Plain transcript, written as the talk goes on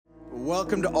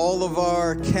Welcome to all of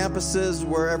our campuses,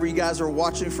 wherever you guys are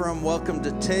watching from. Welcome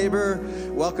to Tabor.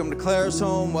 Welcome to Clare's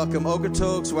Home. Welcome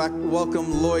Okotoks. Welcome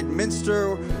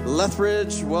Lloydminster,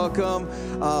 Lethbridge. Welcome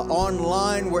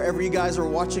online, wherever you guys are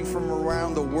watching from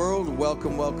around the world.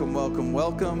 Welcome, welcome, welcome,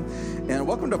 welcome. And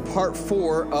welcome to part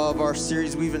 4 of our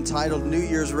series we've entitled New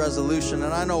Year's Resolution.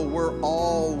 And I know we're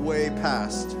all way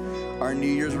past our New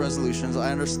Year's resolutions.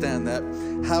 I understand that.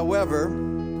 However,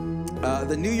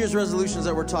 the New Year's resolutions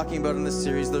that we're talking about in this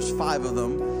series, there's 5 of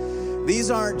them.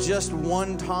 These aren't just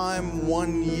one-time,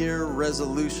 one-year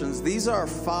resolutions. These are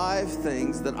 5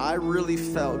 things that I really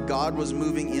felt God was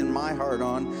moving in my heart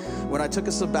on. When I took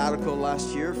a sabbatical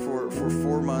last year for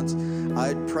 4 months,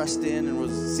 I pressed in and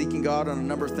was seeking God on a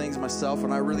number of things myself,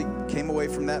 and I really came away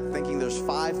from that thinking there's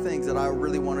 5 things that I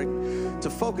really wanted to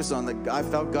focus on, that I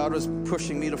felt God was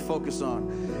pushing me to focus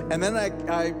on. And then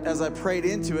as I prayed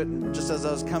into it, just as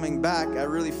I was coming back, I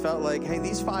really felt like, hey,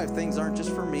 these 5 things aren't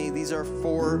just for me. These are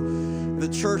for the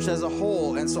church as a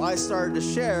whole. And so I started to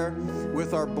share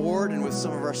with our board and with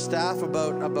some of our staff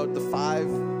about the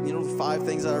 5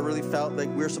 things that I really felt like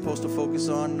we're supposed to focus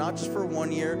on, not just for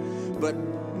 1 year, but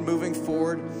moving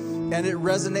forward. And it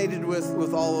resonated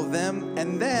with all of them.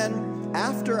 And then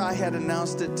after I had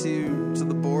announced it to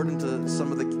the board and to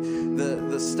some of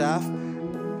the staff,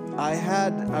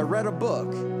 I read a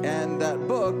book, and that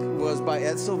book was by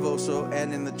Ed Silvoso,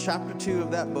 and in the chapter 2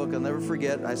 of that book, I'll never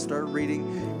forget, I started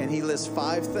reading, and he lists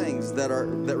 5 things that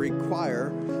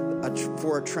require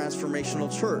for a transformational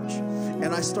church.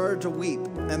 And I started to weep.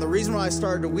 And the reason why I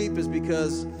started to weep is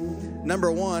because,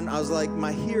 number 1, I was like,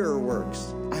 my hearer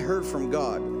works. I heard from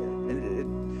God.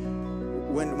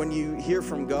 And when you hear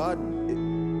from God,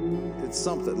 it's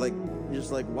something, like, you're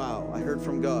just like, wow, I heard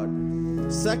from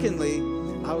God. Secondly,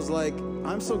 I was like,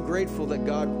 I'm so grateful that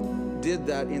God did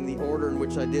that in the order in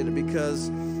which I did it, because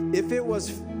if it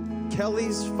was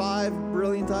Kelly's 5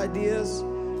 brilliant ideas,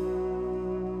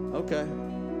 okay.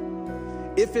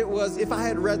 If I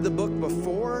had read the book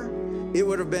before, it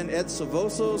would have been Ed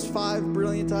Silvoso's 5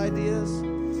 brilliant ideas.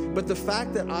 But the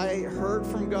fact that I heard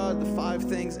from God the 5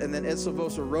 things, and then Ed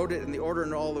Silvoso wrote it in the order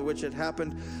in all of which it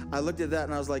happened, I looked at that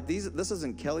and I was like, this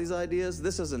isn't Kelly's ideas.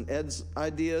 This isn't Ed's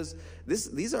ideas.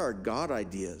 These are God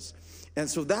ideas. And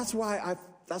so that's why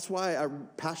I'm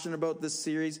passionate about this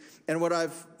series. And what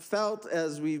I've felt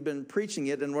as we've been preaching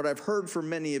it, and what I've heard from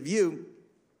many of you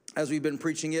as we've been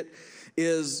preaching it,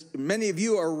 is many of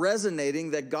you are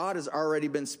resonating that God has already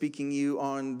been speaking you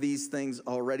on these things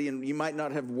already, and you might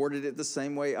not have worded it the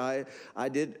same way I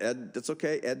did. Ed, that's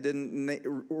okay. Ed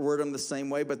didn't word them the same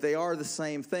way, but they are the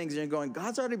same things. And you're going,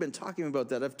 God's already been talking about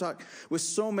that. I've talked with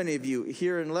so many of you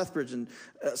here in Lethbridge, and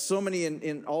so many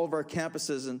in all of our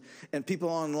campuses, and people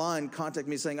online contact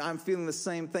me saying, I'm feeling the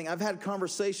same thing. I've had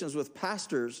conversations with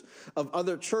pastors of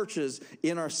other churches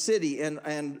in our city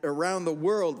and around the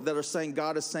world that are saying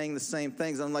God is saying the same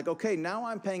things. And I'm like, okay, now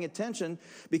I'm paying attention,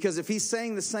 because if he's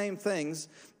saying the same things,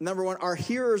 number 1, our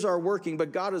hearers are working,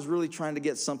 but God is really trying to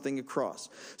get something across.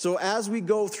 So as we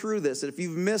go through this, if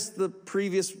you've missed the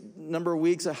previous number of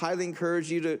weeks, I highly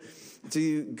encourage you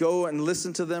to go and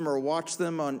listen to them or watch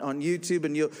them on YouTube,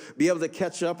 and you'll be able to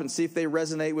catch up and see if they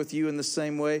resonate with you in the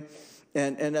same way.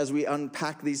 And as we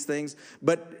unpack these things.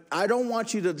 But I don't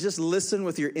want you to just listen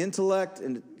with your intellect,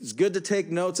 and it's good to take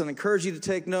notes and encourage you to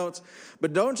take notes,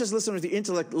 but don't just listen with your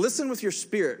intellect. Listen with your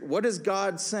spirit. What is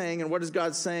God saying, and what is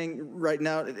God saying right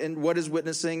now, and what is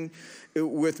witnessing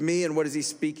with me, and what is he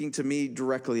speaking to me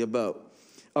directly about?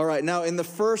 All right, now in the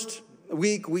first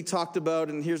week we talked about,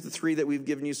 and here's the 3 that we've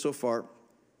given you so far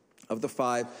of the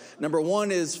 5. Number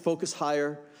 1 is focus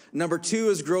higher. Number 2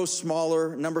 is grow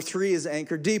smaller. Number 3 is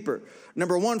anchor deeper.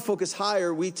 Number 1, focus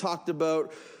higher. We talked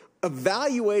about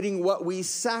evaluating what we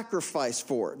sacrifice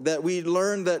for, that we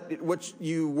learn that what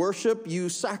you worship, you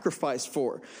sacrifice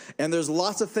for. And there's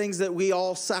lots of things that we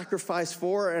all sacrifice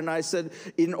for. And I said,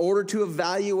 in order to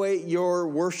evaluate your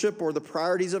worship or the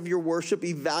priorities of your worship,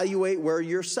 evaluate where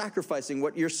you're sacrificing,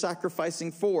 what you're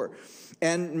sacrificing for.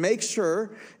 And make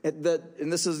sure that,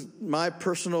 and this is my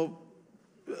personal,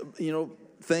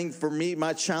 thing for me,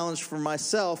 my challenge for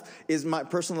myself is my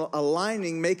personal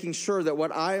aligning, making sure that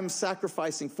what I am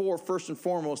sacrificing for, first and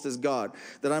foremost, is God,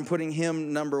 that I'm putting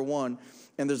him number 1.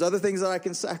 And there's other things that I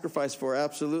can sacrifice for,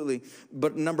 absolutely.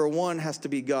 But number 1 has to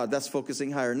be God. That's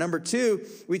focusing higher. Number 2,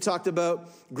 we talked about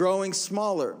growing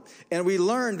smaller. And we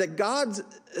learned that God's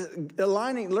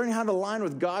learning how to align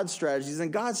with God's strategies.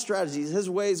 And God's strategies, his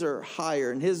ways are higher,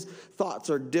 and his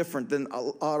thoughts are different than a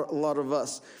lot of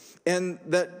us. And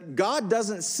that God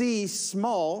doesn't see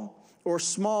small or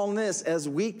smallness as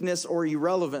weakness or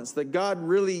irrelevance. That God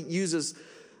really uses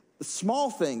small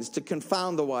things to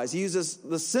confound the wise. He uses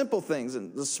the simple things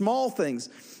and the small things.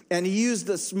 And he used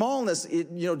the smallness.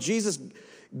 Jesus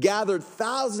gathered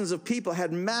thousands of people,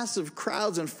 had massive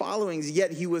crowds and followings,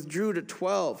 yet he withdrew to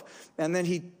 12. And then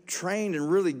he trained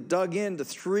and really dug into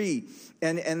 3.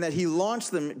 And that he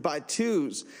launched them by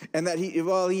 2s. And that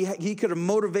he could have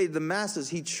motivated the masses.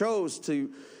 He chose to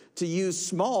use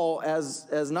small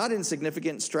as not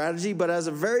insignificant strategy, but as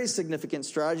a very significant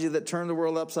strategy that turned the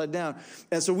world upside down.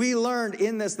 And so we learned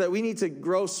in this that we need to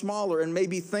grow smaller and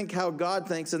maybe think how God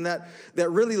thinks, and that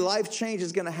really life change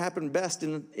is going to happen best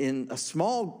in a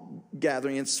small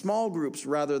gathering, in small groups,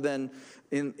 rather than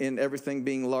in everything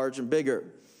being large and bigger.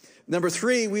 Number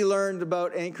 3, we learned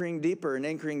about anchoring deeper. And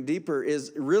anchoring deeper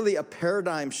is really a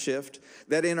paradigm shift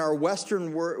that in our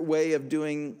Western way of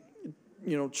doing,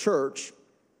 church,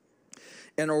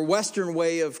 and our Western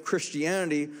way of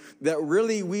Christianity, that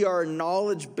really we are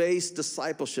knowledge-based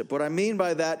discipleship. What I mean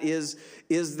by that is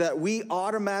that we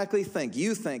automatically think,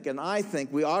 you think, and I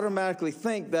think, we automatically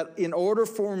think that in order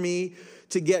for me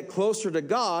to get closer to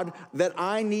God, that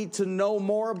I need to know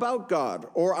more about God,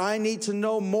 or I need to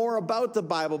know more about the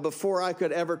Bible before I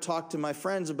could ever talk to my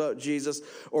friends about Jesus,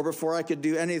 or before I could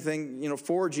do anything,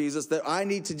 for Jesus, that I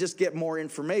need to just get more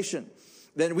information.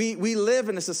 Then we live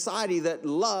in a society that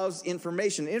loves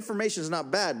information. Information is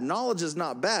not bad. Knowledge is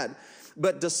not bad.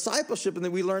 But discipleship, and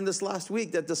then we learned this last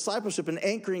week, that discipleship and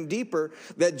anchoring deeper,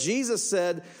 that Jesus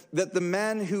said that the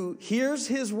man who hears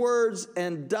his words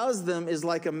and does them is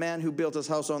like a man who built his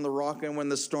house on the rock, and when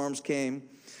the storms come,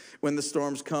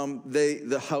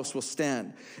 the house will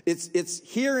stand. It's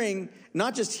hearing,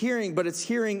 not just hearing, but it's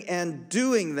hearing and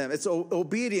doing them. It's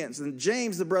obedience. And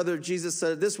James, the brother of Jesus,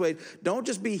 said it this way: don't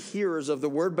just be hearers of the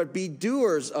word, but be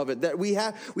doers of it. That we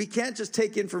can't just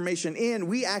take information in.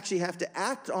 We actually have to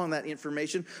act on that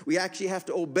information. We actually have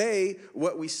to obey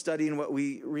what we study and what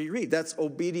we read. That's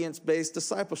obedience-based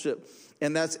discipleship.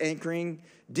 And that's anchoring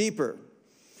deeper.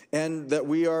 And that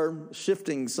we are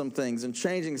shifting some things and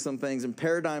changing some things and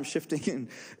paradigm shifting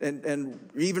and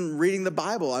even reading the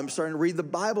Bible. I'm starting to read the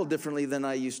Bible differently than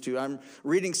I used to. I'm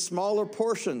reading smaller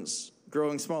portions,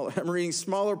 growing smaller. I'm reading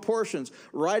smaller portions,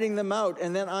 writing them out,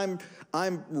 and then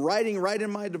I'm writing right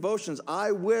in my devotions.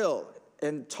 I will,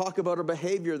 and talk about a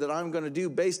behavior that I'm going to do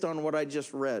based on what I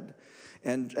just read,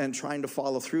 and trying to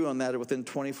follow through on that within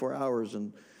 24 hours.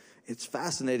 And it's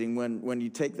fascinating when you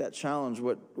take that challenge,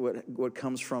 what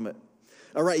comes from it.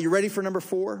 All right, you ready for number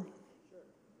 4?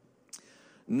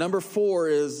 Number 4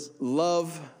 is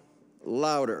love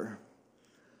louder.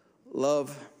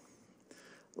 Love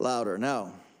louder.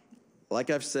 Now,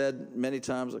 like I've said many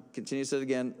times, I'll continue to say it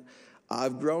again,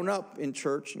 I've grown up in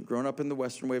church and grown up in the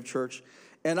Western way of church,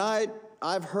 and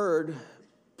I've heard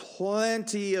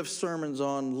plenty of sermons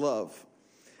on love.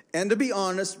 And to be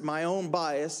honest, my own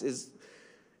bias is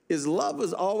love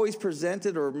was always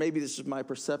presented, or maybe this is my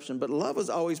perception, but love was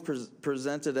always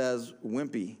presented as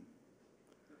wimpy.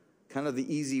 Kind of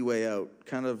the easy way out.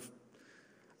 Kind of,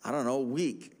 I don't know,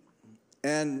 weak.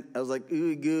 And I was like,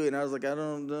 ooh, good. And I was like,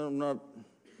 I'm not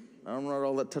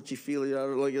all that touchy-feely.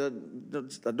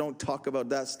 I don't talk about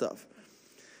that stuff.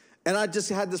 And I just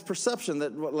had this perception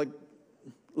that,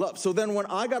 love. So then when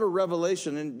I got a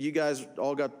revelation, and you guys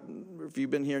all got, if you've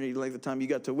been here any length of time, you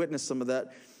got to witness some of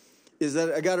that, is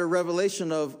that I got a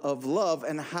revelation of love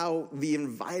and how the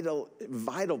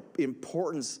vital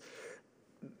importance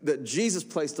that Jesus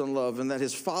placed on love, and that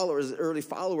his followers, early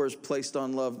followers, placed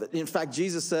on love. That in fact,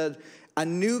 Jesus said, "A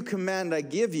new command I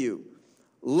give you,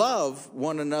 love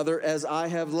one another as I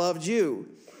have loved you."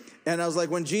 And I was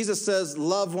like, when Jesus says,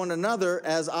 "Love one another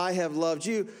as I have loved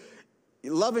you,"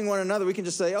 loving one another, we can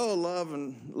just say, oh, love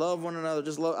one another.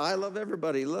 Just love. I love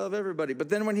everybody. Love everybody. But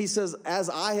then when he says, as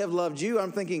I have loved you,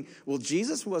 I'm thinking, well,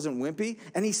 Jesus wasn't wimpy.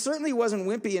 And he certainly wasn't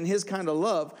wimpy in his kind of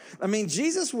love. I mean,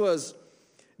 Jesus was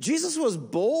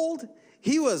bold.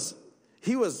 He was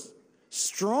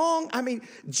strong. I mean,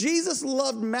 Jesus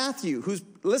loved Matthew, who's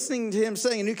listening to him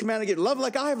saying, a new command I give, love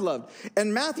like I have loved.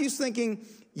 And Matthew's thinking,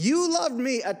 you loved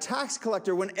me, a tax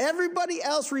collector. When everybody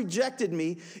else rejected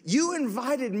me, you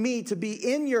invited me to be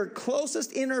in your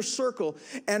closest inner circle.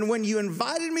 And when you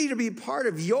invited me to be part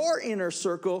of your inner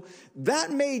circle,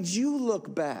 that made you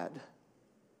look bad.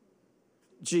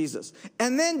 Jesus.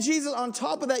 And then Jesus, on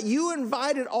top of that, you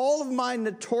invited all of my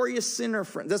notorious sinner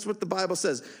friends. That's what the Bible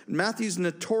says. Matthew's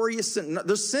notorious sinners.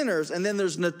 There's sinners, and then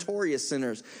there's notorious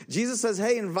sinners. Jesus says,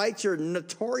 hey, invite your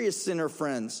notorious sinner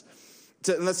friends.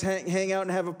 Let's hang out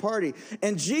and have a party.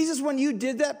 And Jesus, when you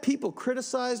did that, people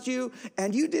criticized you,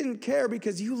 and you didn't care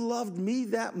because you loved me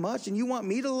that much, and you want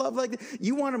me to love like that.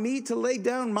 You wanted me to lay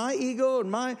down my ego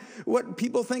and what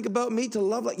people think about me to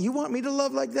love like. You want me to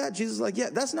love like that? Jesus is like,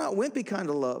 yeah, that's not wimpy kind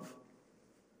of love.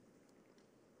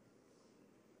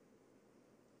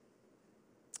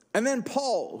 And then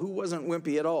Paul, who wasn't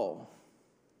wimpy at all.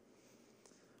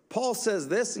 Paul says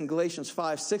this in Galatians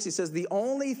 5:6. He says, the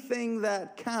only thing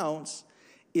that counts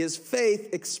is faith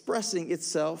expressing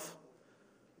itself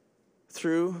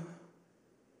through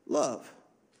love.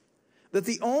 That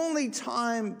the only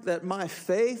time that my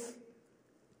faith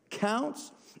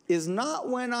counts is not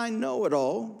when I know it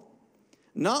all,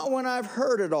 not when I've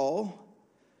heard it all,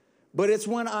 but it's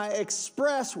when I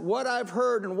express what I've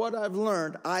heard and what I've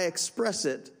learned. I express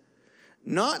it,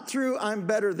 not through I'm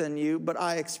better than you, but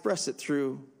I express it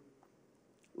through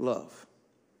love.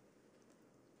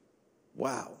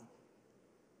 Wow.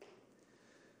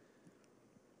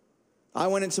 I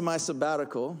went into my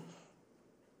sabbatical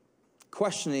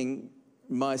questioning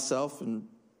myself and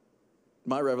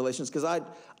my revelations because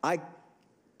I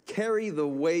carry the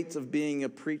weight of being a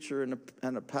preacher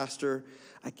and a pastor.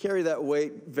 I carry that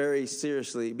weight very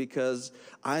seriously because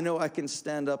I know I can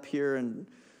stand up here and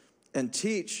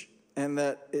teach, and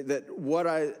that what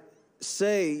I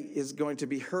say is going to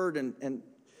be heard and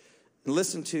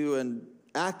listened to and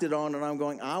acted on, and I'm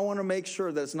going, I want to make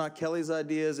sure that it's not Kelly's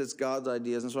ideas, it's God's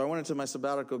ideas. And so I went into my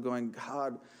sabbatical going,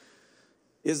 God,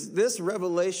 is this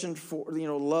revelation for,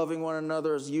 loving one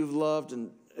another as you've loved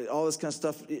and all this kind of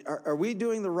stuff, are we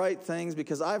doing the right things?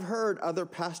 Because I've heard other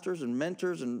pastors and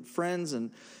mentors and friends and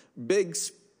big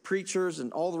preachers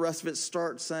and all the rest of it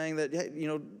start saying that,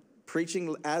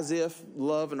 preaching as if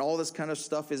love and all this kind of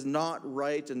stuff is not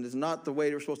right and is not the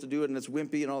way we're supposed to do it, and it's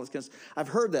wimpy and all this kind of stuff. I've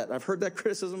heard that. I've heard that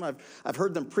criticism. I've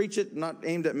heard them preach it, not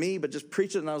aimed at me, but just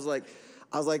preach it. And I was like,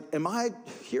 am I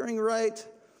hearing right?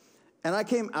 And I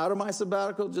came out of my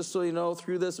sabbatical, just so you know,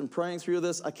 through this and praying through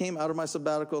this, I came out of my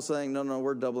sabbatical saying, no,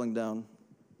 we're doubling down.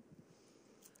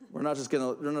 We're not just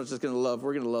gonna love,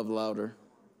 we're gonna love louder.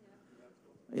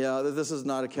 Yeah, this is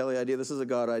not a Kelly idea, this is a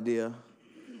God idea.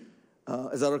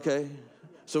 Is that okay?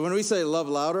 So when we say love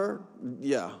louder,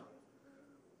 yeah,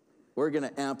 we're going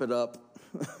to amp it up.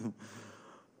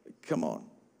 Come on.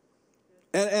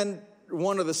 And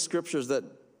one of the scriptures that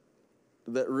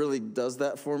really does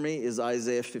that for me is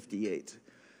Isaiah 58.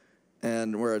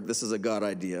 And where this is a God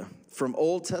idea. From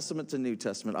Old Testament to New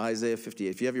Testament, Isaiah 58.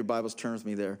 If you have your Bibles, turn with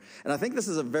me there. And I think this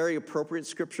is a very appropriate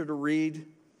scripture to read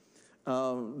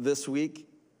this week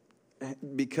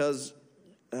because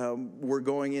we're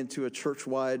going into a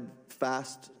church-wide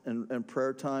fast and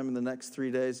prayer time in the next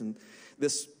 3 days. And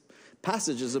this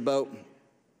passage is about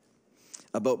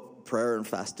prayer and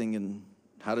fasting and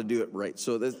how to do it right.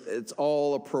 So it's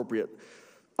all appropriate.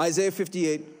 Isaiah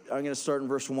 58, I'm going to start in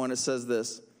verse 1. It says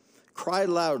this, cry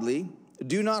loudly,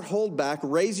 do not hold back,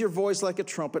 raise your voice like a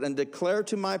trumpet, and declare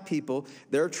to my people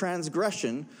their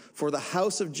transgression, for the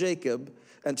house of Jacob,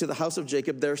 and to the house of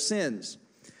Jacob their sins.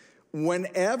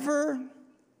 Whenever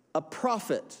a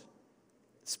prophet,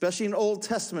 especially an Old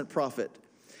Testament prophet,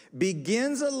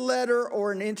 begins a letter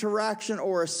or an interaction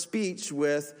or a speech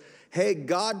with, hey,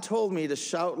 God told me to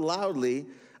shout loudly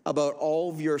about all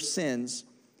of your sins,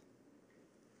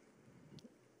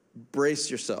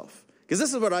 brace yourself. Because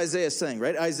this is what Isaiah is saying,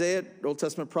 right? Isaiah, Old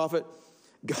Testament prophet,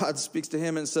 God speaks to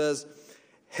him and says,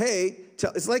 hey,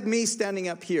 it's like me standing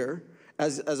up here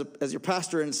as your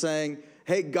pastor and saying,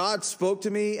 hey, God spoke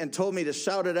to me and told me to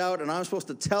shout it out, and I'm supposed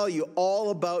to tell you all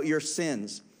about your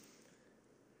sins.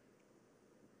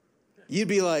 You'd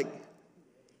be like,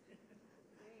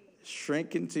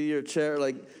 shrink into your chair,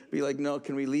 be like, no,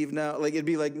 can we leave now? It'd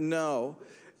be like, no,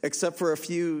 except for a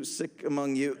few sick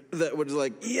among you that would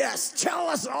yes, tell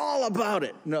us all about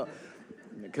it. No,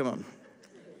 come on.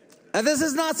 And this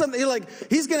is not something,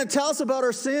 he's going to tell us about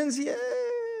our sins? Yay.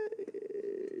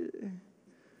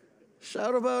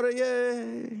 Shout about it,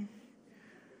 yay.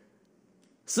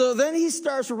 So then he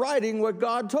starts writing what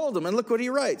God told him. And look what he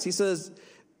writes. He says,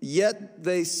 yet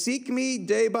they seek me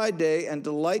day by day and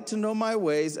delight to know my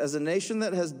ways, as a nation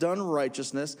that has done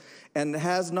righteousness and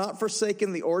has not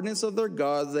forsaken the ordinance of their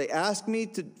gods. They ask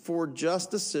me for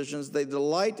just decisions. They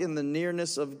delight in the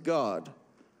nearness of God.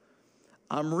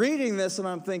 I'm reading this and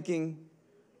I'm thinking,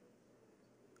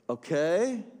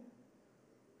 okay,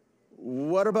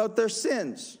 what about their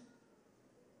sins?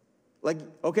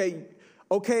 Okay,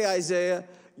 Isaiah,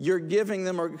 you're giving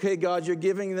them, or okay, God, you're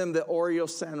giving them the Oreo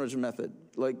sandwich method.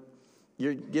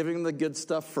 You're giving them the good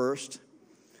stuff first,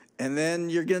 and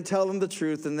then you're going to tell them the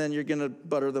truth, and then you're going to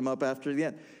butter them up after the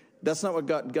end. That's not what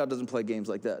God doesn't play games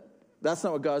like that. That's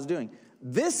not what God's doing.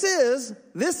 This is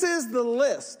the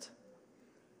list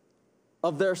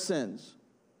of their sins,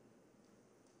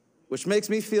 which makes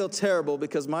me feel terrible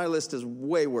because my list is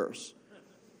way worse.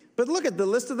 But look at the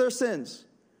list of their sins.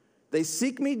 They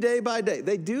seek me day by day.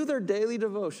 They do their daily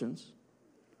devotions.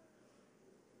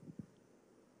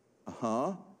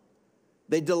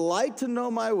 They delight to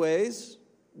know my ways.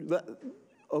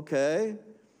 Okay.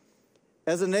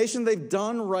 As a nation, they've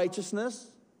done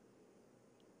righteousness.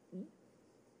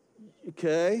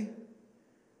 Okay.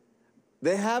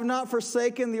 They have not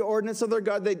forsaken the ordinance of their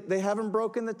God. They haven't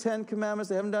broken the 10 commandments.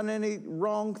 They haven't done any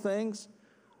wrong things.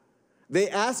 They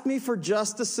ask me for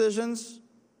just decisions.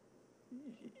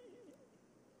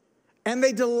 And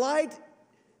they delight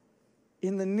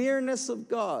in the nearness of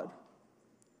God.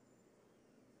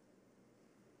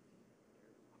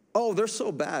 Oh, they're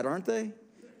so bad, aren't they?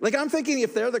 Like, I'm thinking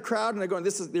if they're the crowd and they're going,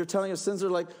 they're telling us sins, they're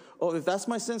like, oh, if that's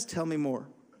my sins, tell me more.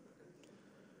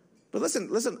 But listen.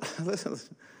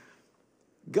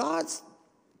 God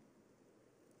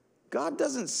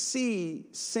doesn't see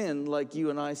sin like you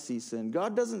and I see sin.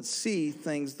 God doesn't see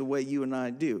things the way you and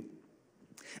I do.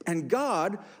 And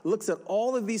God looks at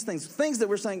all of these things that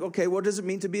we're saying, okay, what does it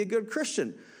mean to be a good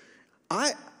Christian?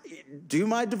 I do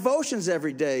my devotions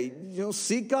every day,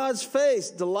 seek God's face,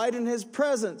 delight in his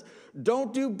presence,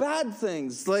 don't do bad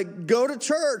things, like go to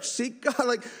church, seek God,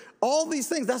 like all these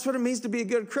things. That's what it means to be a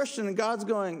good Christian. And God's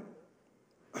going,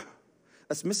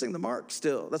 that's missing the mark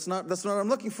still. That's not what I'm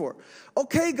looking for.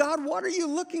 Okay, God, what are you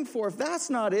looking for? If that's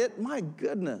not it, my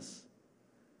goodness.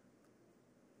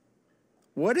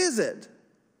 What is it?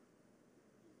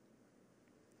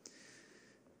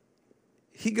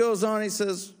 He goes on, he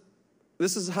says,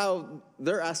 this is how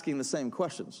they're asking the same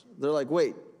questions. They're like,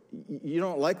 wait, you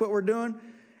don't like what we're doing?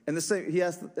 And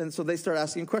so they start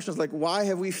asking questions like, why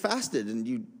have we fasted? And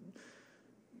you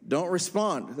don't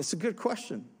respond. That's a good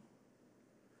question.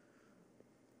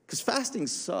 Because fasting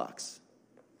sucks.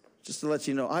 Just to let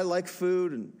you know, I like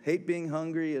food and hate being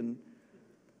hungry. And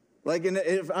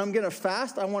if I'm going to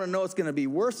fast, I want to know it's going to be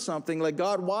worth something. Like,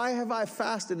 God, why have I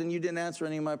fasted and you didn't answer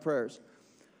any of my prayers?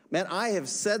 Man, I have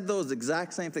said those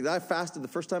exact same things. I fasted. The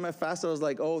first time I fasted, I was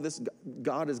like, oh, this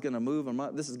God is going to move.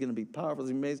 This is going to be powerful.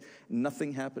 It's amazing.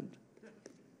 Nothing happened.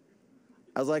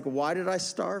 I was like, why did I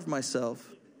starve myself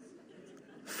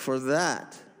for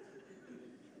that?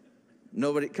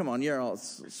 Nobody, come on, you're all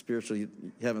spiritual. You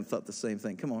haven't thought the same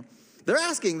thing. Come on. They're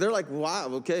asking. They're like, wow,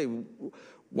 okay,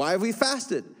 why have we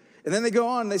fasted? And then they go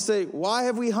on, they say, why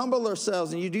have we humbled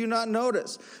ourselves and you do not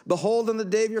notice? Behold, on the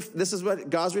day of your, this is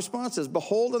what God's response is.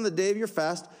 Behold, on the day of your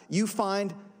fast, you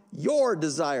find your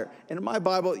desire. And in my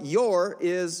Bible, your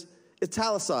is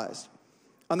italicized.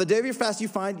 On the day of your fast, you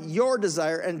find your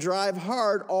desire and drive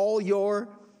hard all your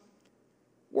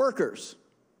workers.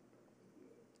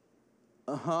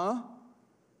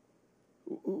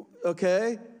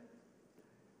 Okay.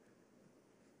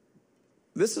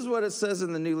 This is what it says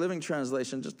in the New Living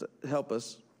Translation, just to help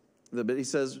us a little bit. He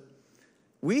says,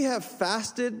 we have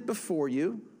fasted before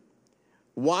you.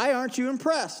 Why aren't you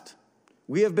impressed?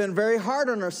 We have been very hard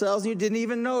on ourselves and you didn't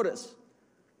even notice.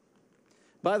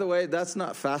 By the way, that's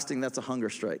not fasting, that's a hunger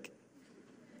strike.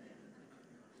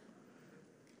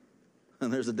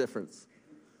 And there's a difference.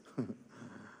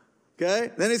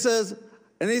 Okay? Then he says,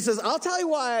 I'll tell you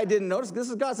why I didn't notice. This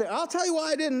is God saying, I'll tell you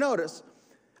why I didn't notice.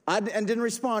 And didn't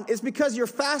respond. It's because you're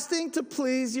fasting to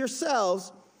please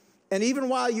yourselves. And even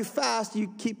while you fast,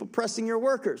 you keep oppressing your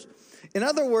workers. In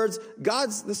other words,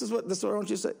 this is what I want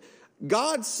you to say.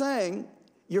 God's saying,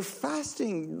 you're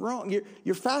fasting wrong.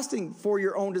 You're fasting for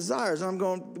your own desires. And I'm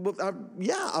going,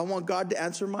 I want God to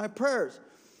answer my prayers.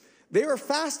 They were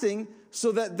fasting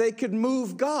so that they could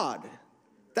move God.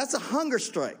 That's a hunger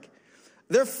strike.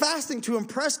 They're fasting to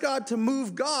impress God, to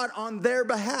move God on their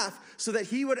behalf so that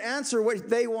he would answer what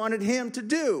they wanted him to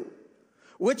do.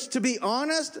 Which, to be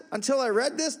honest, until I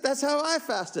read this, that's how I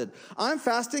fasted. I'm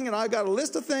fasting and I've got a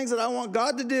list of things that I want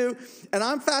God to do. And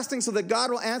I'm fasting so that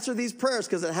God will answer these prayers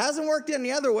because it hasn't worked any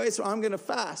other way, so I'm going to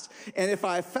fast. And if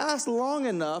I fast long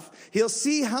enough, he'll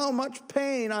see how much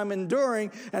pain I'm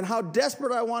enduring and how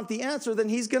desperate I want the answer, then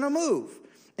he's going to move.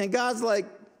 And God's like,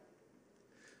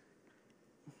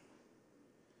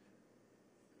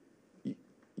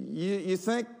 You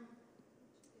think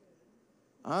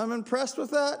I'm impressed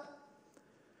with that?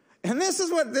 And this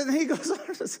is what, then he goes on.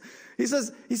 He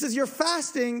says, you're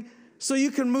fasting so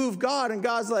you can move God. And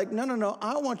God's like, no,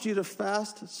 I want you to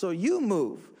fast so you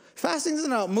move. Fasting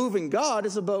isn't about moving God,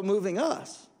 it's about moving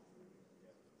us.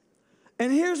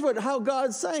 And here's how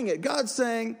God's saying it. God's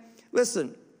saying,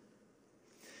 listen,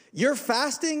 You're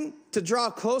fasting to draw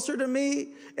closer to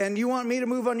me, and you want me to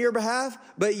move on your behalf,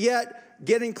 but yet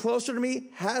getting closer to me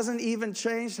hasn't even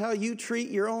changed how you treat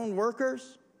your own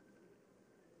workers?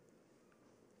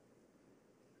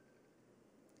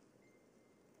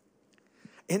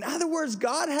 In other words,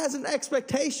 God has an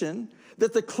expectation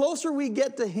that the closer we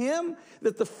get to him,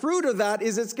 that the fruit of that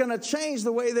is it's going to change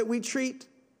the way that we treat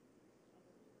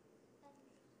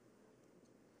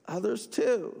others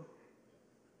too.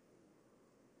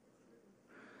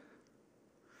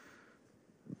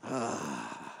 And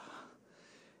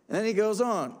then he goes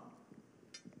on.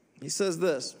 He says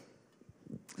this.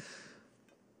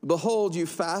 Behold, you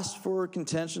fast for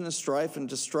contention and strife and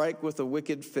to strike with a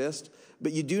wicked fist,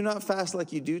 but you do not fast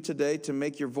like you do today to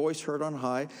make your voice heard on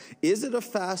high. Is it a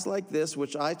fast like this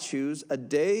which I choose, a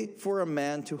day for a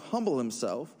man to humble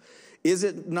himself? Is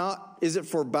it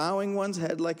for bowing one's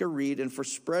head like a reed and for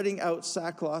spreading out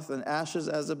sackcloth and ashes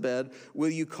as a bed? Will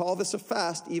you call this a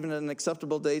fast, even an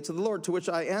acceptable day to the Lord? To which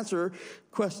I answer,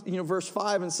 verse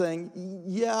 5 and saying,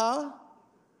 yeah,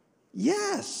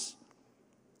 yes.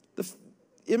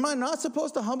 Am I not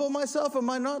supposed to humble myself? Am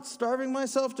I not starving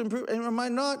myself to improve? Am I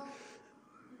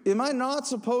not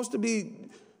supposed to be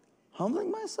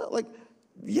humbling myself? Like,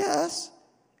 yes.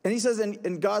 And he says,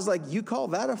 and God's like, you call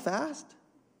that a fast?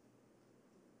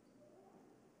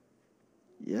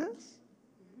 Yes?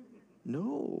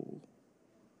 No.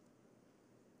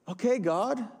 Okay,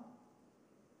 God.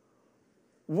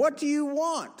 What do you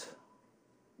want?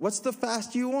 What's the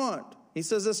fast you want? He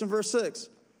says this in verse 6.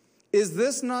 Is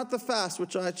this not the fast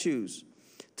which I choose?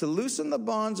 To loosen the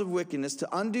bonds of wickedness,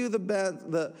 to undo the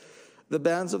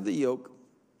bands of the yoke,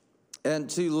 and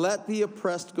to let the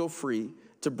oppressed go free,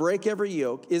 to break every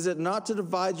yoke? Is it not to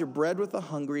divide your bread with the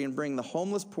hungry and bring the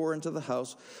homeless poor into the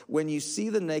house, when you see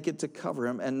the naked to cover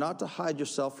him, and not to hide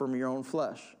yourself from your own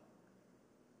flesh?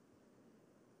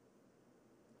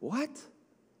 What?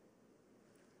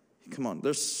 Come on,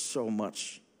 there's so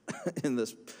much in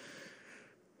this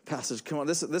passage. Come on,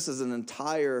 this is an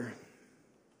entire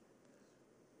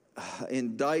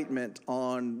indictment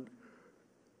on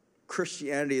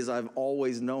Christianity as I've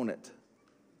always known it.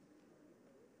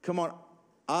 Come on,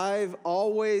 I've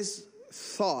always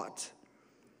thought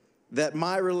that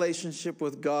my relationship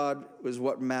with God was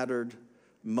what mattered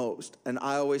most. And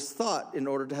I always thought in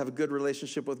order to have a good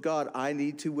relationship with God, I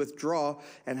need to withdraw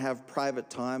and have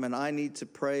private time, and I need to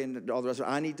pray and all the rest of it.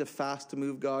 I need to fast to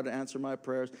move God to answer my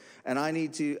prayers, and I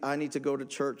need to go to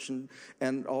church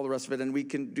and all the rest of it, and we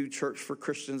can do church for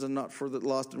Christians and not for the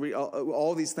lost. And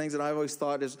all these things that I've always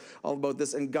thought is all about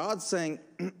this. And God's saying,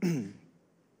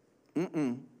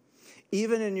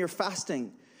 even in your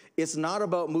fasting, it's not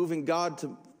about moving God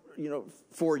to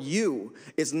for you.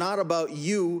 It's not about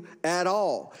you at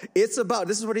all. It's about,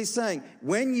 this is what he's saying.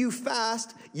 When you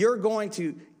fast, you're going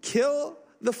to kill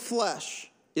the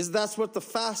flesh. That's what the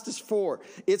fast is for.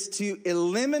 It's to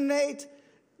eliminate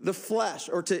the flesh,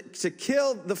 or to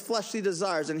kill the fleshly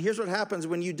desires. And here's what happens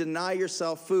when you deny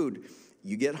yourself food.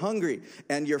 You get hungry,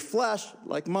 and your flesh,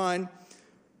 like mine,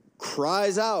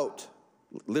 cries out,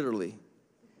 literally.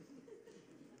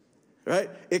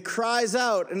 Right? It cries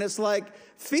out, and it's like,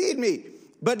 feed me.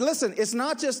 But listen, it's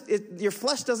not just, your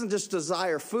flesh doesn't just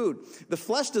desire food. The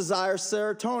flesh desires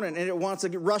serotonin, and it wants a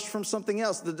rush from something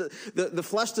else. The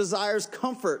flesh desires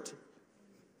comfort.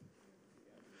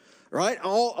 Right?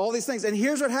 All these things. And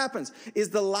here's what happens, is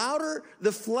the louder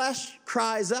the flesh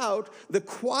cries out, the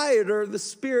quieter the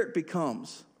spirit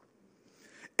becomes.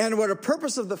 And what a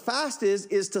purpose of the fast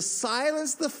is to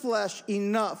silence the flesh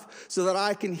enough so that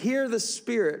I can hear the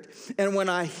Spirit. And when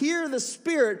I hear the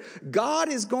Spirit, God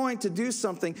is going to do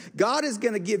something. God is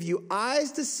going to give you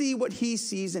eyes to see what he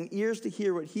sees and ears to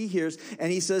hear what he hears.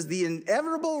 And he says the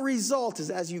inevitable result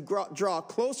is, as you draw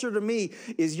closer to me,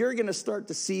 is you're going to start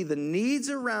to see the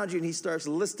needs around you. And he starts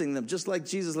listing them, just like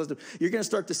Jesus listed them. You're going to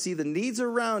start to see the needs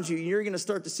around you. You're going to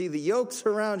start to see the yokes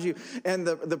around you and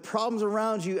the problems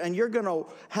around you. And you're going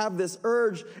to have this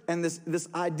urge and this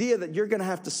idea that you're going to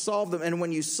have to solve them. And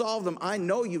when you solve them, I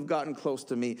know you've gotten close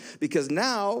to me, because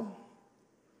now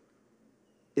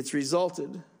it's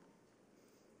resulted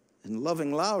in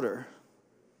loving louder.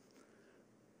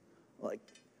 Like,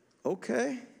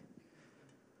 okay,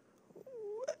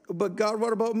 but God,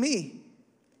 what about me?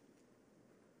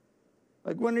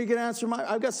 Like, when are you going to answer my,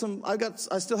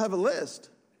 I still have a list.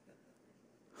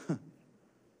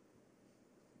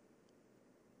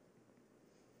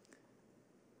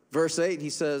 Verse 8, he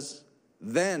says,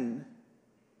 then,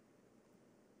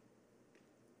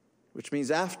 which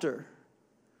means after.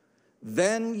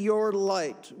 Then your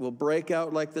light will break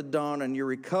out like the dawn, and your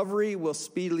recovery will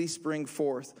speedily spring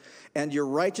forth, and your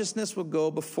righteousness will go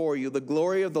before you. The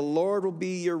glory of the Lord will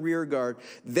be your rear guard.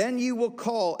 Then you will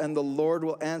call, and the Lord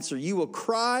will answer. You will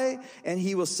cry, and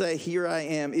he will say, here I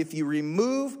am. If you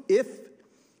remove,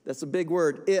 that's a big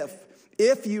word,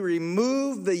 if you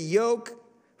remove the yoke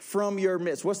from your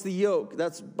midst. What's the yoke?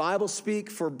 That's Bible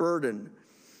speak for burden.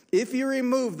 If you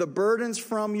remove the burdens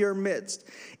from your midst,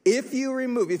 if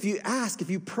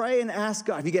you pray and ask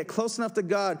God, if you get close enough to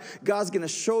God, God's going to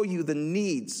show you the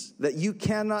needs that you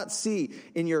cannot see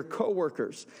in your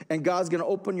coworkers. And God's going to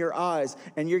open your eyes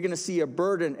and you're going to see a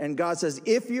burden. And God says,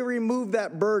 if you remove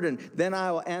that burden, then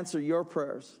I will answer your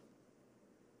prayers.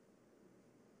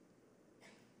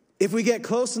 If we get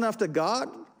close enough to God,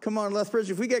 come on, Lethbridge,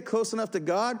 if we get close enough to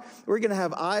God, we're going to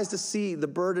have eyes to see the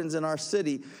burdens in our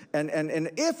city. And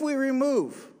if we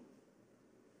remove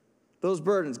those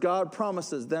burdens, God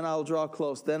promises, then I will draw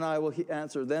close, then I will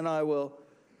answer, then I will.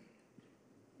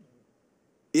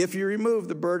 If you remove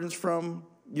the burdens from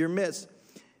your midst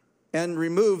and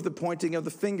remove the pointing of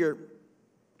the finger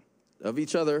of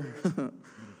each other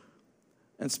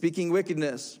and speaking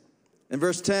wickedness. In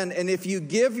verse 10, and if you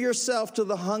give yourself to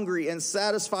the hungry and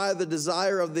satisfy the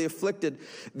desire of the afflicted,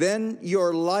 then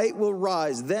your light will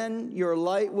rise. Then your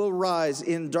light will rise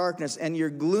in darkness, and your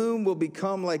gloom will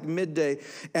become like midday.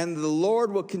 And the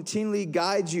Lord will continually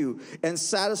guide you and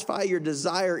satisfy your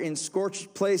desire in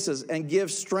scorched places and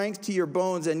give strength to your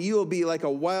bones. And you will be like a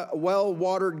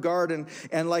well-watered garden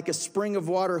and like a spring of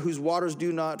water whose waters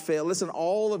do not fail. Listen,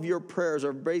 all of your prayers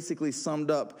are basically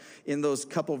summed up in those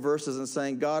couple verses and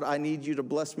saying, God, I need you to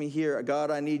bless me here. God,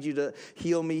 I need you to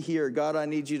heal me here. God, I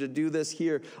need you to do this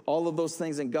here. All of those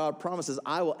things. And God promises,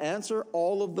 I will answer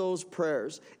all of those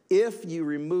prayers if you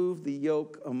remove the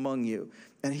yoke among you.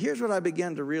 And here's what I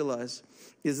began to realize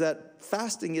is that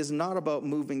fasting is not about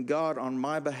moving God on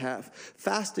my behalf.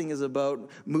 Fasting is about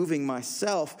moving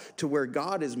myself to where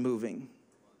God is moving.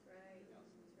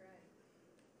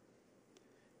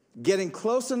 Getting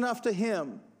close enough to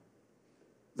him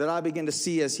that I begin to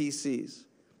see as he sees.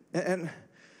 And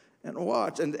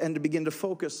watch and to begin to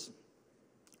focus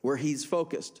where he's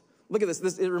focused. Look at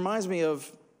this. It reminds me of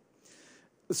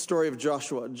the story of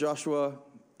Joshua. Joshua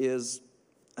is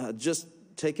just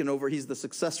taken over. He's the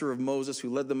successor of Moses who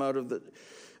led them out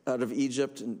of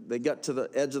Egypt. And they got to the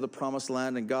edge of the promised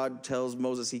land, and God tells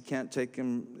Moses he can't take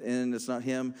him in. It's not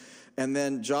him. And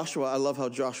then Joshua, I love how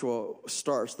Joshua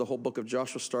starts. The whole book of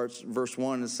Joshua starts, verse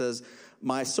 1, and says,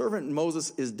 my servant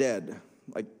Moses is dead.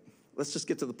 Like, let's just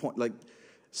get to the point. Like,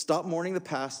 stop mourning the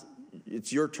past.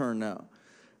 It's your turn now.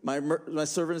 My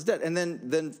servant is dead. And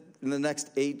then in the next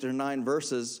 8 or 9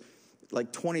 verses,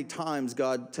 like 20 times,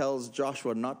 God tells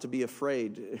Joshua not to be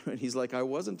afraid. He's like, I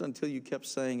wasn't until you kept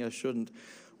saying I shouldn't.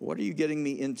 What are you getting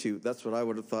me into? That's what I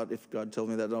would have thought if God told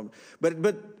me that.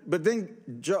 But then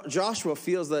Joshua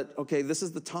feels that, okay, this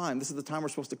is the time. This is the time we're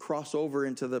supposed to cross over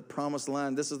into the promised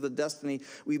land. This is the destiny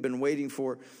we've been waiting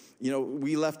for. You know,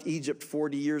 we left Egypt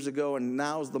 40 years ago, and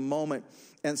now's the moment.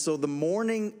 And so the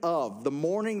morning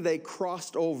they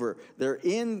crossed over, they're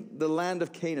in the land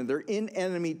of Canaan. They're in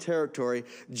enemy territory.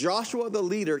 Joshua, the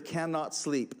leader, cannot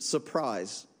sleep.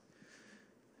 Surprise.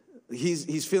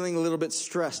 He's feeling a little bit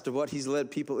stressed of what he's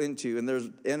led people into, and there's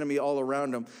enemy all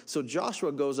around him. So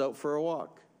Joshua goes out for a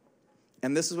walk.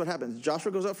 And this is what happens.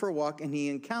 Joshua goes out for a walk, and he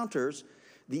encounters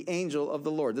the angel of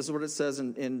the Lord. This is what it says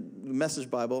in the Message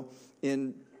Bible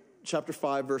in chapter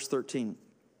 5, verse 13.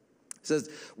 It says,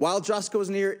 while Joshua was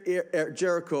near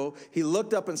Jericho, he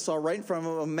looked up and saw right in front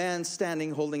of him a man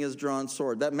standing holding his drawn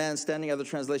sword. That man standing, other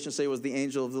translations say, was the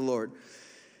angel of the Lord.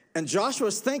 And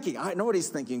Joshua's thinking, I know what he's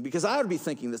thinking, because I would be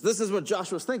thinking this. This is what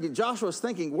Joshua's thinking. Joshua's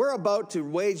thinking, we're about to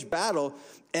wage battle,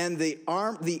 and the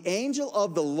angel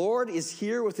of the Lord is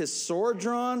here with his sword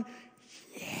drawn.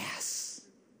 Yes.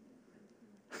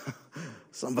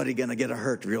 Somebody gonna get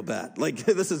hurt real bad. Like,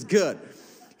 this is good.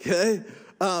 Okay?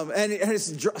 And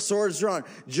his sword's drawn.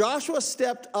 Joshua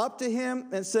stepped up to him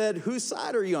and said, whose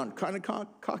side are you on? Kind of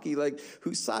cocky, like,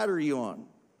 whose side are you on?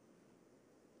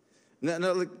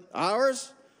 No, like,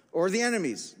 ours? Or the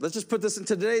enemies. Let's just put this in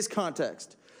today's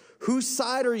context. Whose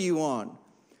side are you on?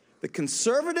 The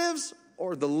conservatives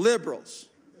or the liberals?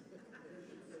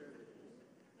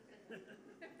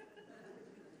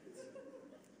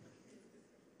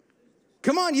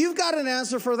 Come on, you've got an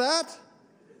answer for that.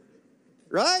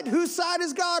 Right? Whose side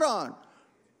is God on?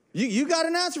 You got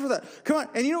an answer for that. Come on.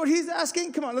 And you know what he's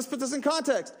asking? Come on, let's put this in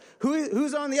context.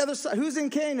 Who's on the other side? Who's in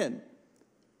Canaan?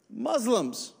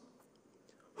 Muslims.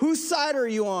 Whose side are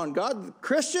you on? God?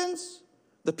 Christians?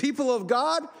 The people of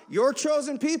God? Your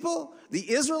chosen people?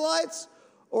 The Israelites?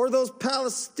 or those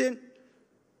Palestinians.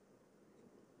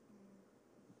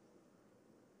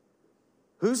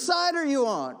 Whose side are you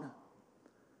on?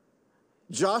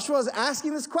 Joshua is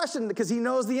asking this question because he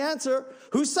knows the answer.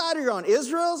 Whose side are you on?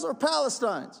 Israel's or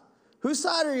Palestine's? Whose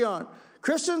side are you on?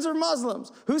 Christians or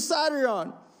Muslims? Whose side are you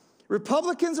on?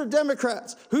 Republicans or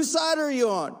Democrats? Whose side are you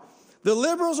on? The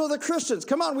liberals or the Christians?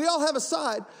 Come on, we all have a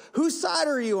side. Whose side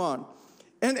are you on?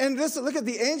 And listen, look at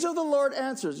the angel of the Lord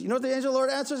answers. You know what the angel of the Lord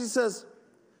answers? He says,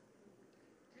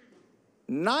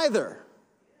 neither.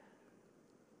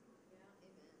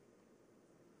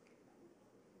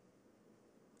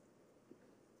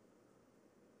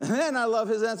 And then I love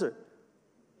his answer.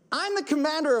 I'm the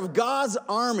commander of God's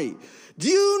army. Do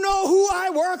you know who I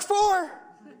work for?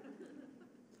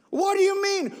 What do you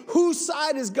mean? Whose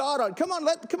side is God on? Come on.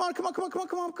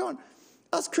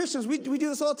 Us Christians, we do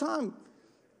this all the time.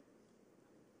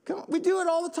 Come on, we do it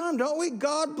all the time, don't we?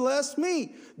 God bless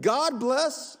me. God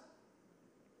bless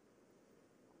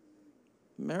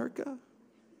America.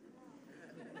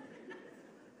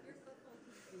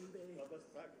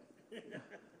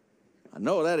 I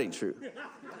know that ain't true.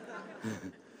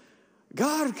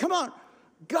 God, come on.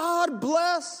 God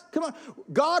bless. Come on.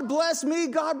 God bless me.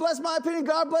 God bless my opinion.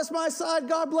 God bless my side.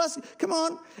 God bless. Come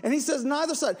on. And he says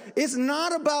neither side. It's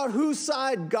not about whose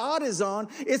side God is on.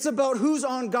 It's about who's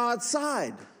on God's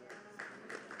side.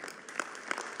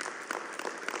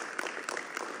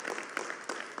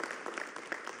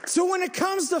 So when it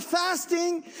comes to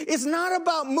fasting, it's not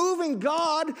about moving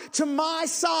God to my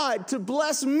side, to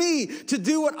bless me, to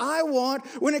do what I want.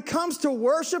 When it comes to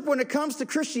worship, when it comes to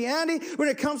Christianity, when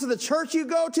it comes to the church you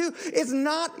go to, it's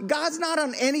not, God's not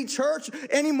on any church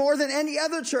any more than any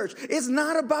other church. It's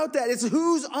not about that. It's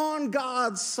who's on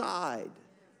God's side.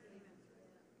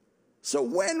 So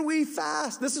when we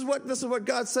fast, this is what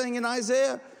God's saying in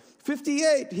Isaiah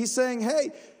 58. He's saying,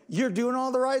 hey, you're doing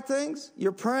all the right things.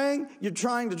 You're praying. You're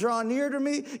trying to draw near to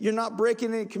me. You're not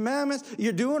breaking any commandments.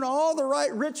 You're doing all the right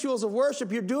rituals of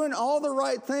worship. You're doing all the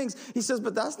right things. He says,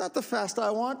 but that's not the fast I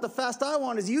want. The fast I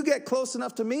want is you get close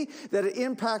enough to me that it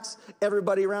impacts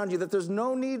everybody around you, that there's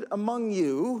no need among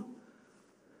you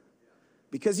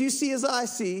because you see as I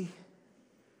see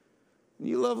and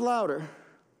you love louder.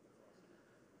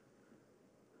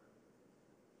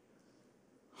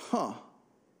 Huh.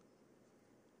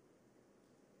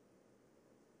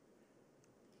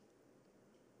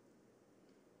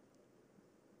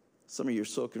 Some of you are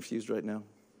so confused right now.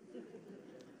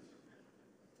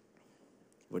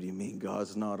 What do you mean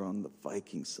God's not on the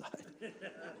Viking side?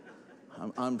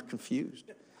 I'm confused.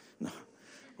 No.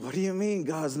 What do you mean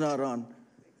God's not on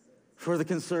for the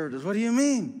conservatives? What do you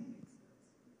mean?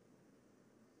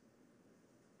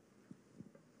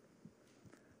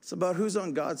 It's about who's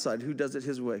on God's side, who does it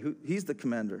his way. He's the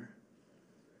commander.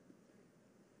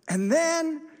 And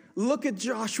then look at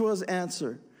Joshua's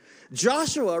answer.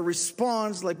 Joshua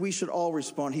responds like we should all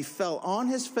respond. He fell on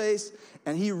his face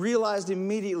and he realized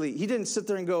immediately. He didn't sit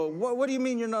there and go, what do you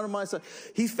mean you're not on my side?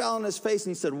 He fell on his face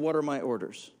and he said, what are my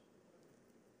orders?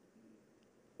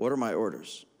 What are my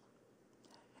orders?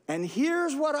 And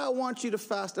here's what I want you to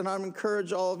fast, and I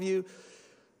encourage all of you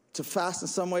to fast in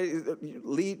some way.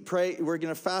 Lead, pray. We're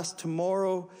going to fast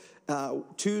tomorrow,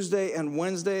 Tuesday and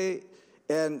Wednesday,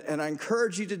 and I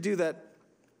encourage you to do that.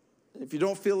 If you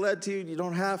don't feel led to, you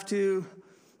don't have to.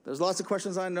 There's lots of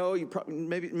questions I know.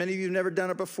 Maybe many of you have never done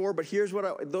it before, but here's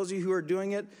what those of you who are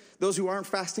doing it, those who aren't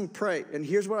fasting, pray. And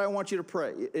here's what I want you to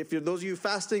pray. If you're those of you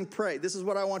fasting, pray. This is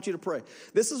what I want you to pray.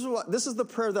 This is the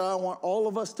prayer that I want all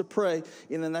of us to pray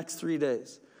in the next 3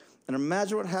 days. And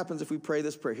imagine what happens if we pray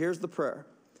this prayer. Here's the prayer.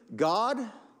 God,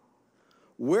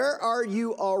 where are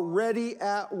you already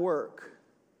at work?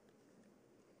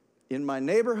 In my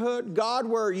neighborhood, God,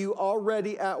 where are you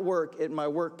already at work at my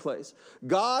workplace?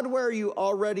 God, where are you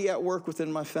already at work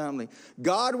within my family?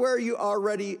 God, where are you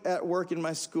already at work in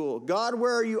my school? God,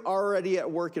 where are you already at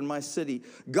work in my city?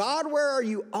 God, where are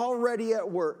you already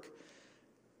at work?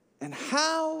 And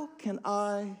how can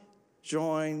I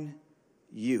join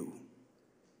you?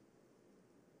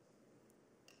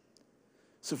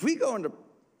 So if we go into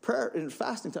prayer and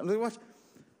fasting time, watch.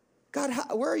 God,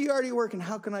 where are you already working?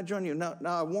 How can I join you? Now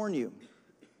I warn you,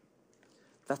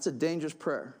 that's a dangerous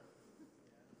prayer.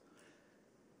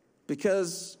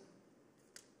 Because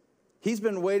he's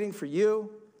been waiting for you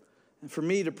and for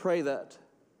me to pray that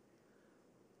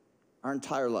our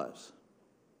entire lives.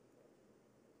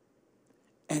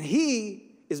 And he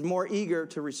is more eager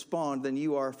to respond than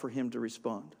you are for him to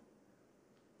respond.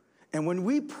 And when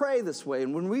we pray this way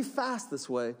and when we fast this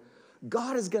way,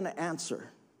 God is going to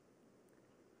answer.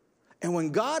 And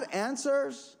when God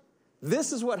answers,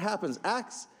 this is what happens.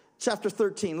 Acts chapter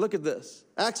 13. Look at this.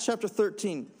 Acts chapter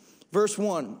 13, verse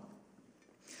 1.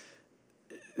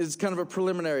 It's kind of a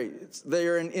preliminary. They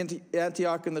are in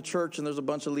Antioch in the church, and there's a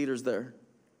bunch of leaders there.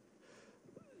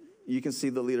 You can see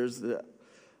the leaders.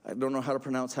 I don't know how to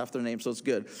pronounce half their names, so it's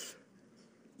good.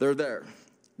 They're there.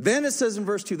 Then it says in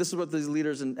verse 2, this is what these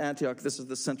leaders in Antioch, this is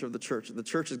the center of the church. The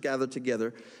church is gathered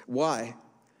together. Why?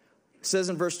 It says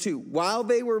in verse 2, while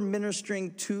they were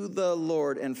ministering to the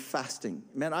Lord and fasting.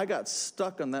 Man, I got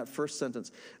stuck on that first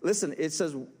sentence. Listen, it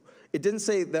says, it didn't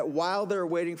say that while they're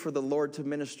waiting for the Lord to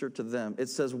minister to them. It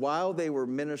says while they were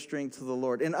ministering to the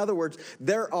Lord. In other words,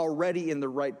 they're already in the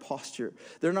right posture.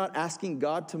 They're not asking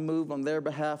God to move on their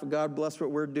behalf. God bless what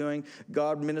we're doing.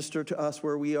 God minister to us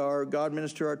where we are. God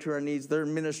minister to our needs. They're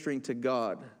ministering to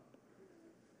God.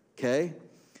 Okay?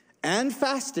 And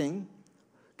fasting.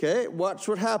 Okay? Watch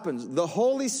what happens. The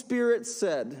Holy Spirit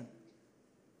said,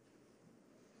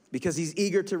 because he's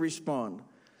eager to respond.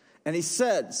 And he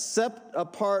said, set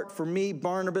apart for me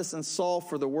Barnabas and Saul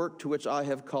for the work to which I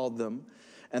have called them.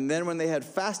 And then when they had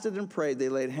fasted and prayed, they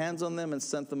laid hands on them and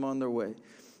sent them on their way.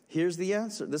 Here's the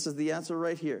answer. This is the answer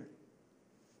right here.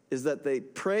 Is that they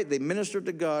prayed, they ministered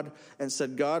to God and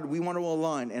said, God, we want to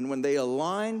align. And when they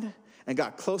aligned and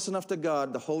got close enough to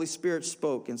God, the Holy Spirit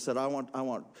spoke and said, I want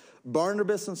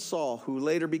Barnabas and Saul, who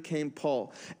later became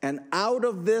Paul. And out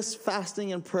of this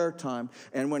fasting and prayer time,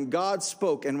 and when God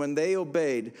spoke and when they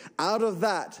obeyed, out of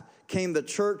that came the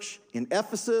church in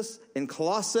Ephesus, in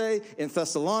Colossae, in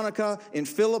Thessalonica, in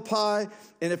Philippi.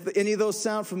 And if any of those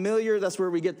sound familiar, that's where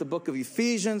we get the book of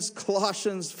Ephesians,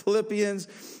 Colossians, Philippians.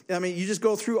 I mean, you just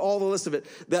go through all the list of it.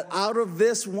 That out of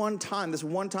this one time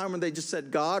when they just said,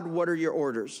 God, what are your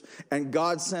orders? And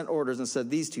God sent orders and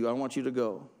said, these two, I want you to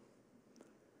go.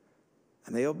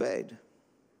 And they obeyed.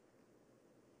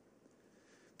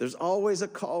 There's always a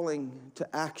calling to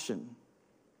action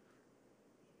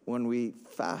when we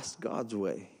fast God's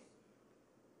way.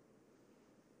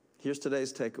 Here's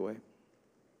today's takeaway.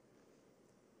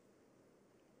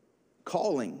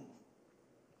 Calling,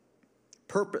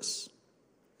 purpose,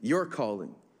 your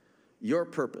calling, your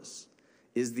purpose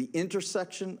is the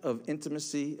intersection of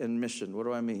intimacy and mission. What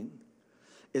do I mean?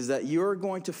 Is that you're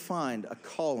going to find a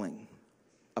calling,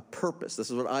 a purpose.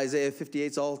 This is what Isaiah 58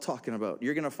 is all talking about.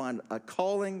 You're going to find a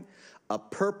calling, a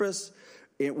purpose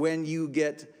when you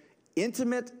get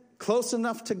intimate, close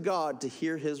enough to God to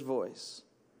hear his voice.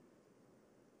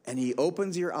 And he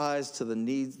opens your eyes to the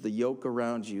needs, the yoke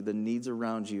around you, the needs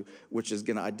around you, which is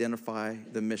going to identify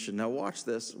the mission. Now watch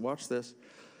this.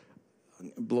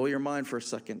 Blow your mind for a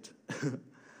second.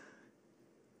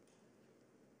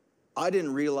 I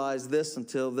didn't realize this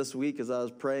until this week as I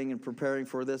was praying and preparing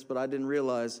for this, but I didn't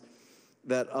realize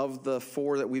that of the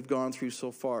 4 that we've gone through so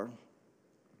far,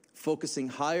 focusing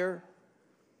higher,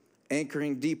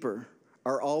 anchoring deeper,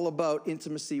 are all about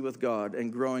intimacy with God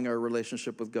and growing our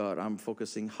relationship with God. I'm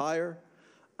focusing higher,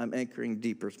 I'm anchoring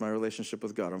deeper. It's my relationship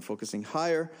with God. I'm focusing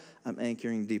higher, I'm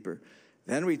anchoring deeper.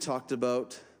 Then we talked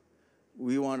about,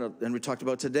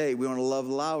 today, we want to love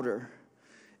louder.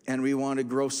 And we want to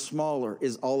grow smaller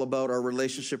is all about our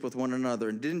relationship with one another.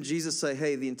 And didn't Jesus say,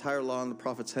 hey, the entire law and the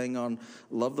prophets hang on,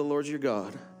 love the Lord your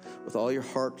God with all your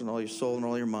heart and all your soul and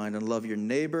all your mind, and love your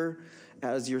neighbor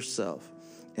as yourself.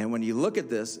 And when you look at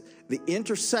this, the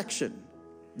intersection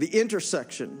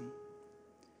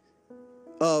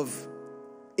of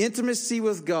intimacy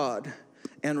with God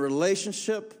and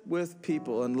relationship with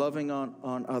people and loving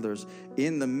on others,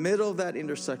 in the middle of that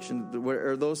intersection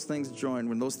where those things join,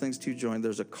 when those things two join,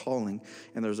 there's a calling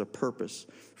and there's a purpose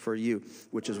for you,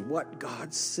 which is what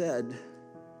God said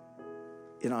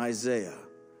in Isaiah.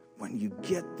 When you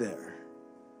get there,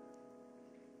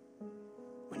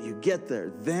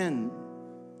 then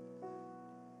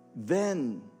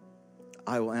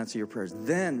I will answer your prayers.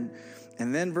 And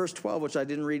then verse 12, which I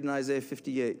didn't read in Isaiah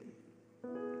 58,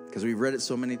 because we've read it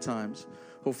so many times.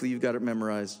 Hopefully you've got it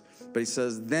memorized. But he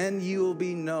says, then you will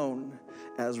be known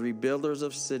as rebuilders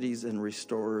of cities and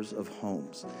restorers of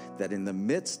homes. That in the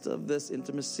midst of this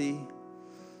intimacy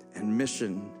and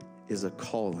mission is a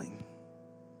calling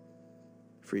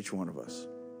for each one of us.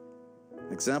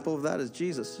 An example of that is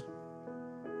Jesus.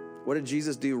 What did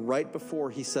Jesus do right before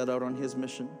he set out on his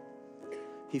mission?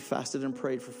 He fasted and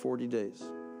prayed for 40 days.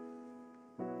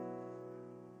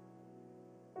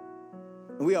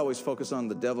 We always focus on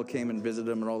the devil came and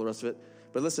visited him and all the rest of it.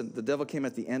 But listen, the devil came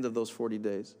at the end of those 40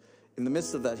 days. In the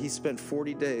midst of that, he spent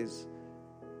 40 days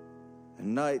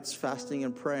and nights fasting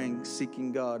and praying,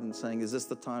 seeking God and saying, is this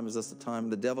the time? Is this the time?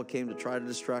 And the devil came to try to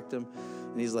distract him.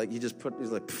 And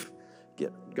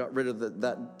got rid of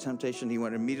that temptation. He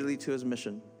went immediately to his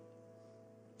mission.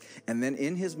 And then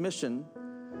in his mission,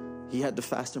 he had to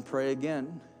fast and pray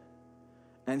again.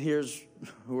 And here's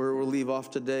where we'll leave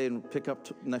off today and pick up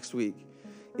next week.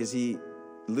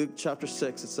 Luke chapter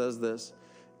 6, it says this.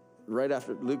 Right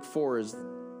after Luke 4 is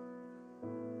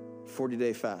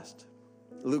 40-day fast.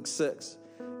 Luke 6,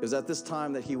 it was at this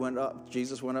time that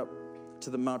Jesus went up to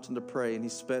the mountain to pray, and he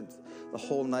spent the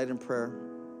whole night in prayer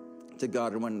to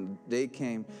God. And when day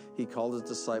came, he called his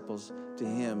disciples to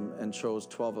him and chose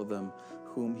 12 of them,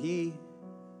 whom he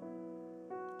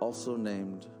also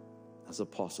named as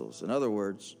apostles. In other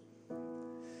words,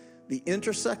 the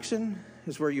intersection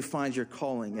is where you find your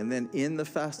calling. And then in the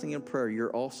fasting and prayer,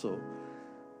 you're also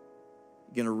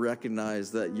going to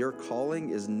recognize that your calling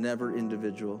is never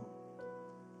individual,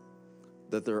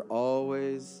 that they're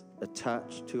always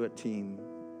attached to a team,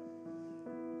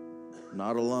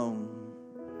 not alone,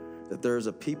 that there's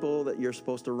a people that you're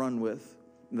supposed to run with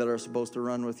that are supposed to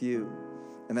run with you.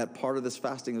 And that part of this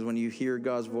fasting is when you hear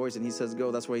God's voice and he says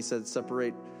go. That's why he said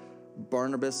separate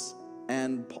Barnabas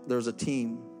and Paul. There's a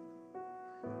team.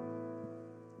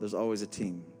 There's always a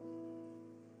team.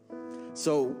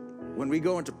 So when we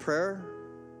go into prayer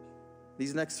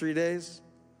these next 3 days,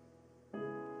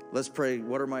 let's pray,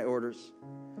 what are my orders?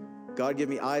 God, give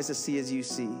me eyes to see as you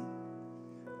see,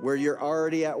 where you're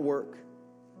already at work,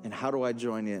 and how do I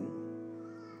join in?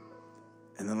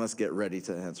 And then let's get ready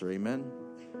to answer. Amen?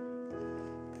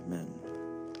 Amen.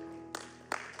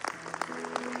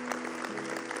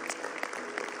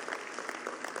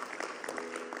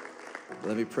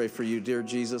 Let me pray for you, dear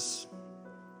Jesus.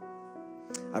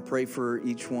 I pray for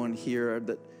each one here,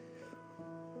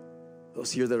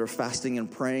 those here that are fasting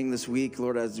and praying this week,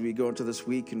 Lord, as we go into this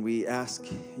week and we ask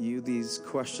you these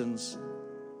questions.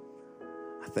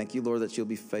 I thank you, Lord, that you'll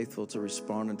be faithful to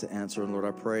respond and to answer. And Lord,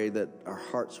 I pray that our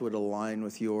hearts would align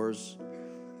with yours,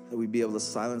 that we'd be able to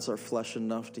silence our flesh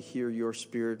enough to hear your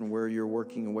spirit and where you're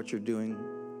working and what you're doing.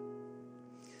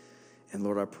 And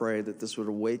Lord, I pray that this would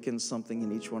awaken something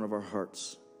in each one of our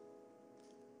hearts.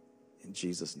 In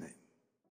Jesus' name.